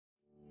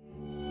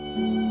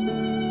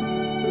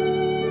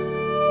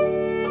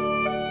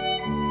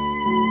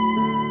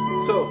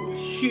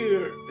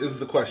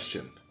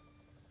question.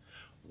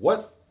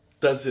 What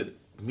does it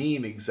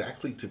mean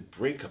exactly to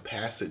break a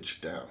passage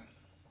down?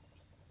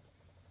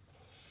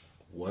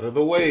 What are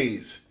the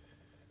ways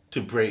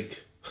to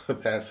break a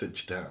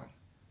passage down?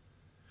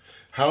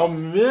 How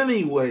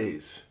many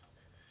ways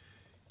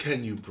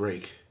can you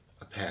break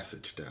a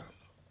passage down?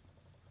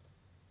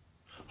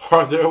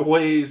 Are there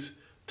ways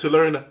to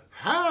learn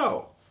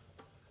how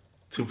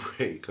to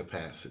break a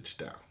passage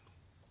down?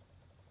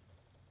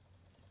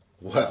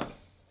 Well,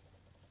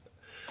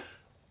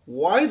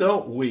 why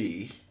don't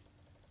we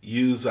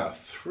use a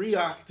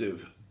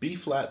 3-octave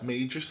B-flat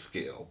major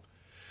scale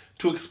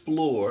to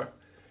explore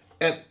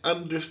and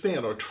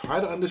understand, or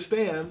try to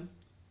understand,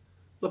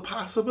 the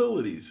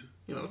possibilities.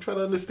 Try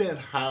to understand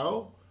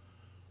how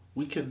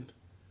we can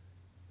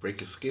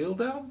break a scale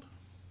down,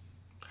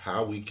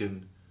 how we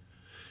can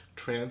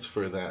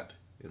transfer that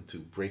into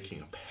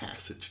breaking a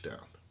passage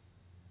down.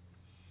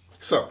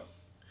 So,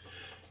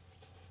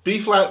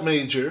 B-flat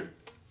major,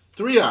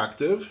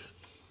 3-octave.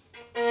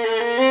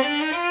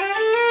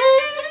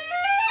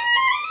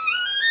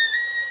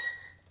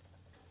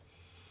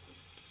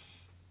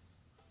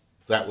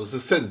 That was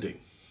ascending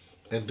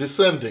and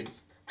descending.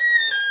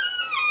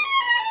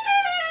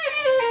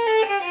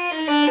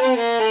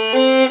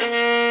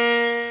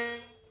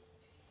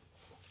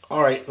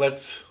 All right,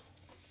 let's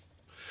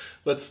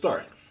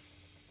start.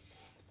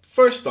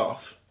 First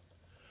off,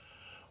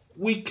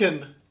 we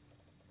can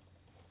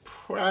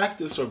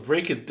practice or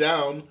break it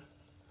down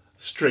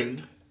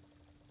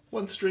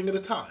one string at a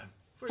time.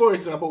 For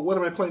example, what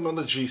am I playing on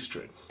the G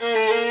string?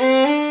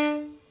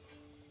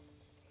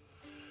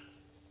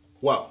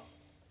 Well,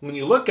 when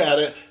you look at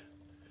it,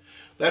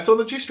 that's on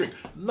the G string.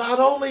 Not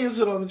only is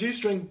it on the G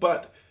string,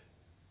 but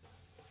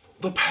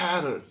the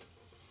pattern.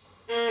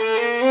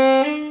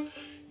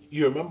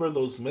 You remember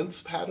those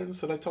mince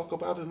patterns that I talk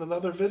about in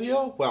another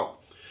video? Well,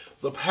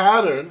 the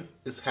pattern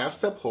is half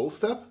step, whole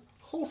step,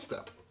 whole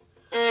step.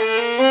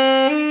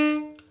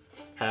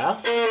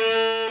 Half,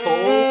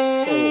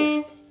 whole,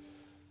 whole.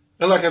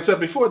 And like I said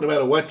before, no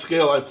matter what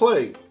scale I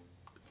play,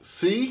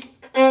 C,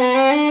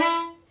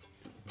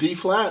 D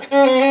flat,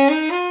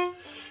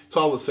 it's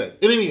all the same.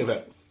 In any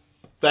event,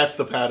 that's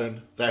the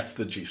pattern, that's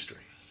the G string.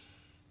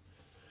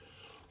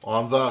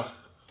 On the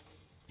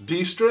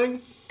D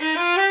string,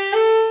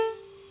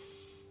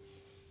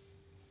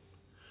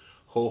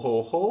 ho,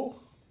 ho, ho.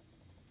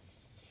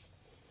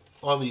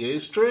 On the A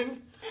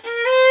string,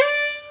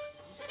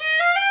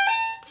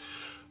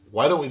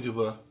 why don't we do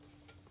the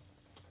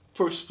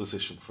first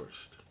position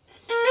first?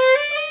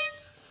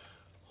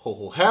 Ho,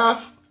 ho,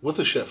 half with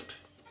a shift.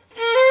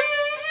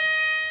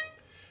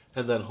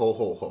 And then ho,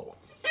 ho, ho.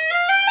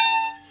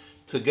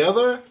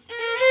 Together.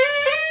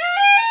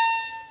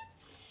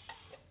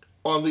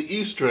 On the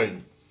E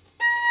string,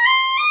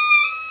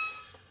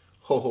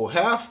 ho, ho,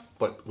 half,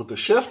 but with the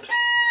shift.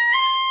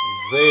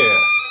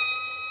 There.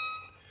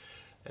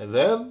 And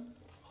then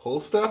whole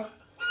step.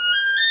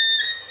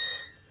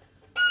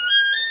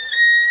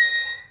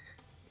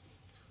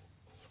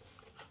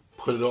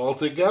 Put it all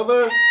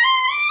together.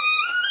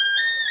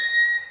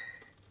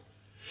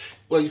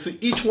 Well, you see,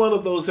 each one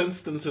of those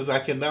instances I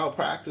can now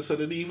practice at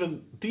an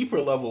even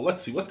deeper level.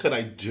 Let's see, what could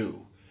I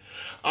do?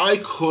 I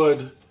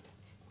could,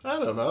 I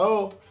don't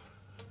know,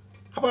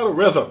 how about a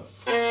rhythm?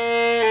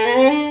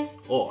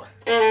 Or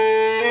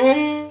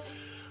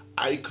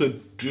I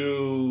could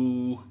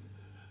do,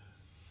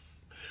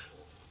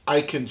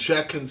 I can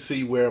check and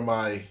see where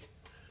my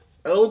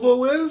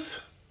elbow is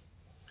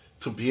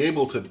to be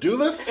able to do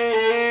this.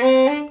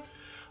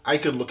 I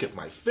can look at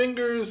my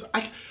fingers.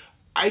 I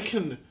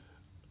can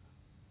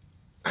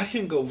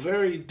go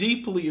very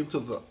deeply into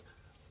the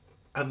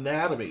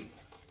anatomy,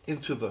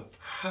 into the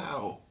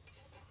how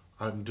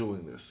I'm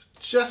doing this.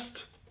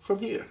 Just from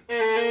here.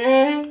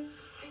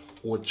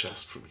 Or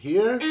just from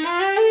here.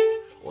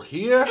 Or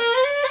here.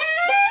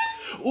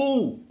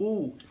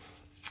 Ooh.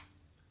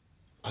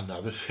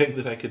 Another thing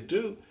that I could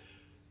do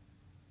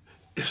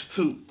is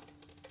to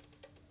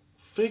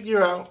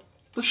figure out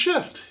the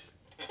shift.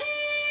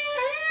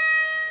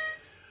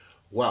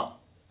 Well,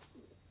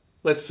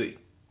 let's see.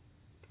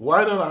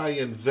 Why don't I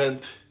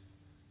invent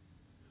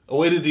a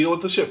way to deal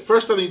with the shift?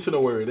 First, I need to know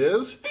where it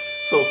is.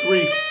 So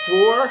 3,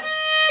 4.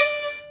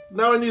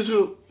 Now I need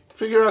to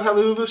figure out how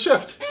to do the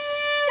shift.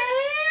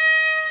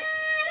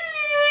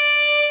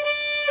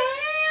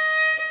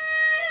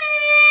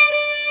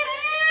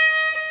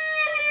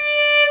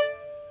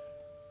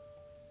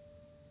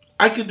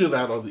 I could do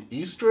that on the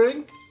E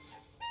string.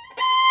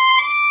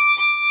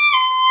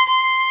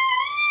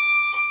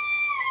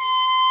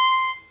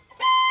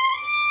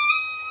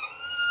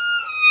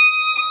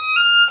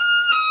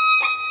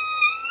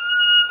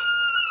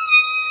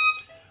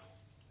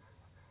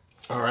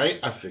 All right,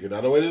 I figured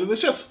out a way to do the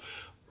shifts.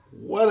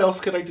 What else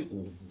can I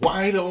do?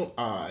 Why don't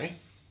I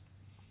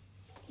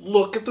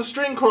look at the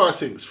string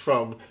crossings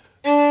from...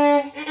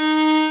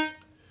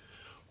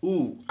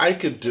 Ooh, I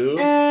could do...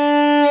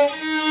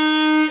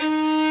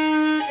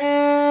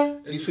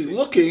 And you see,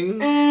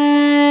 looking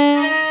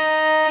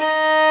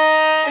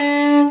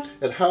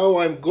at how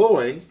I'm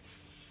going,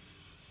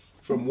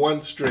 from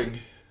one string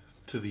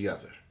to the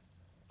other.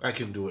 I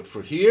can do it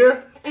for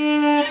here,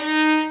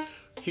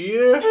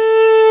 here,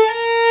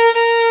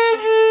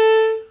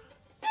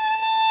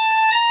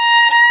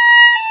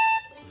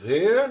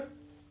 there.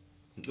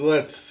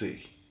 Let's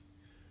see.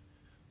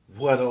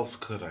 What else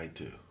could I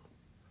do?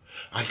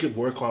 I could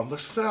work on the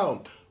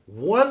sound.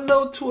 One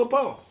note to a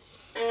bow.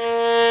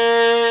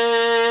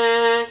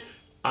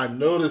 I'm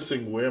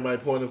noticing where my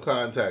point of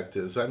contact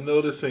is. I'm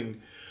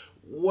noticing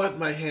what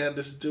my hand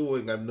is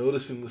doing. I'm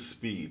noticing the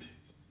speed.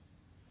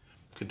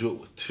 Could do it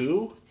with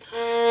 2,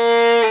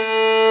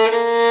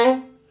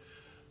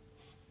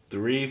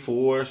 3,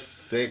 4,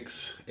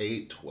 6,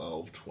 8,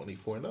 12,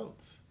 24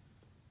 notes.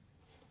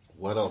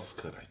 What else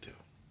could I do?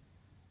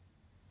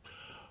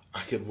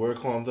 I could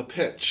work on the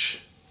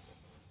pitch.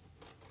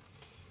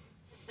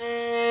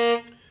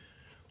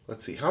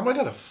 Let's see, how am I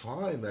going to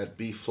find that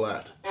B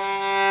flat?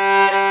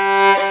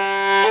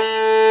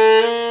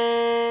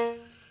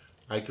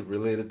 I could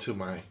relate it to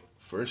my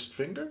first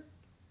finger.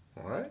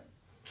 All right.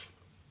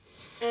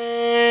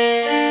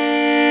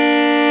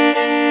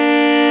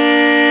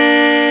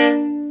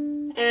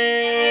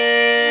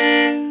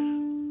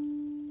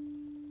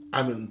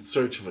 I'm in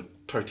search of a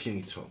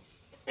Tartini tone.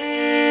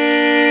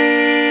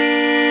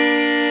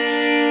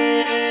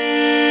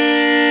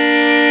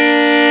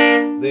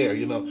 There,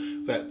 you know,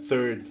 that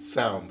third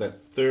sound,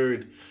 that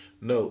third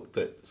note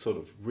that sort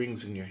of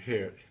rings in your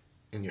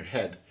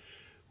head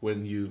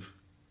when you've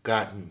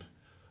gotten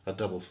a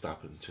double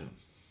stop in tune.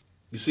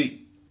 You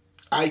see,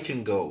 I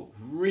can go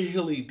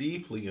really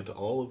deeply into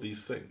all of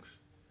these things,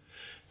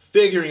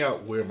 figuring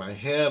out where my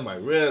hand, my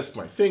wrist,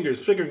 my fingers,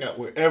 figuring out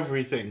where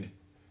everything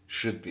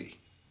should be.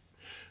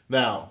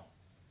 Now,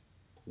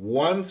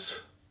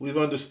 once we've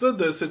understood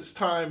this, it's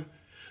time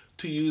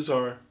to use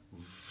our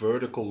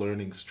vertical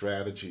learning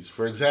strategies.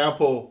 For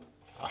example,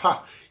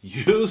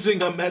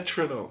 using a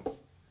metronome.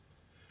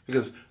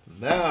 Because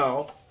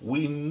now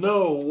we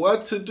know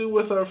what to do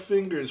with our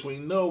fingers. We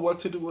know what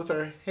to do with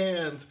our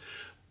hands,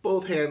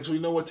 both hands. We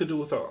know what to do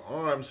with our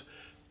arms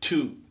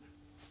to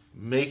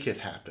make it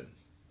happen.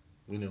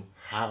 We know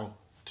how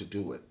to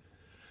do it.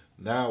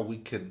 Now we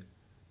can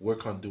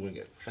work on doing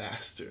it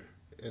faster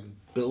and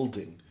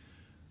building,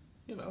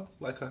 you know,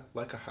 like a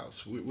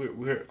house.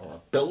 We're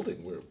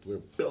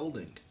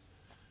building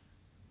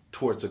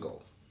towards a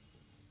goal.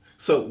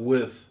 So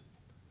with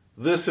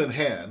this in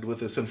hand, with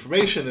this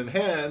information in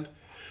hand,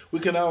 we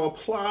can now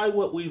apply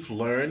what we've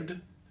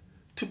learned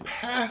to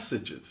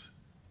passages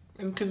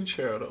and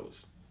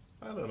concertos.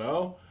 I don't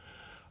know.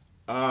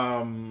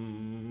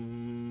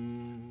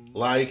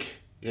 Like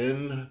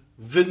in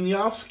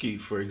Wieniawski,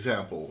 for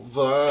example.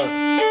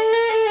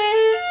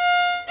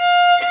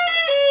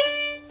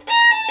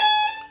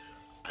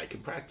 I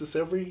can practice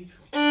every...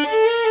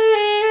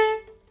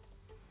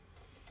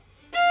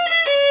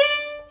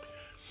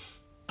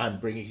 I'm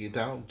bringing it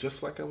down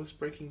just like I was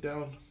breaking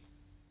down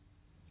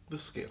the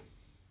scale.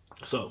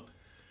 So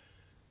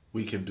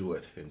we can do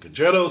it in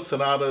concertos,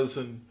 sonatas,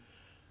 and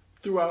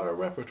throughout our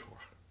repertoire.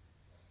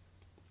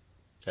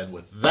 And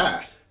with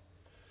that,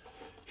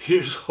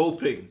 here's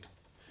hoping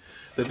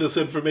that this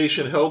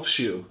information helps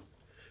you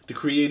to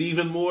create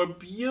even more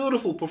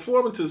beautiful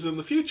performances in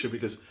the future,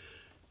 because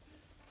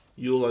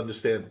you'll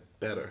understand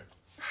better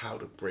how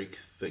to break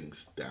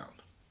things down.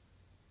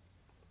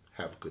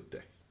 Have a good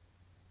day.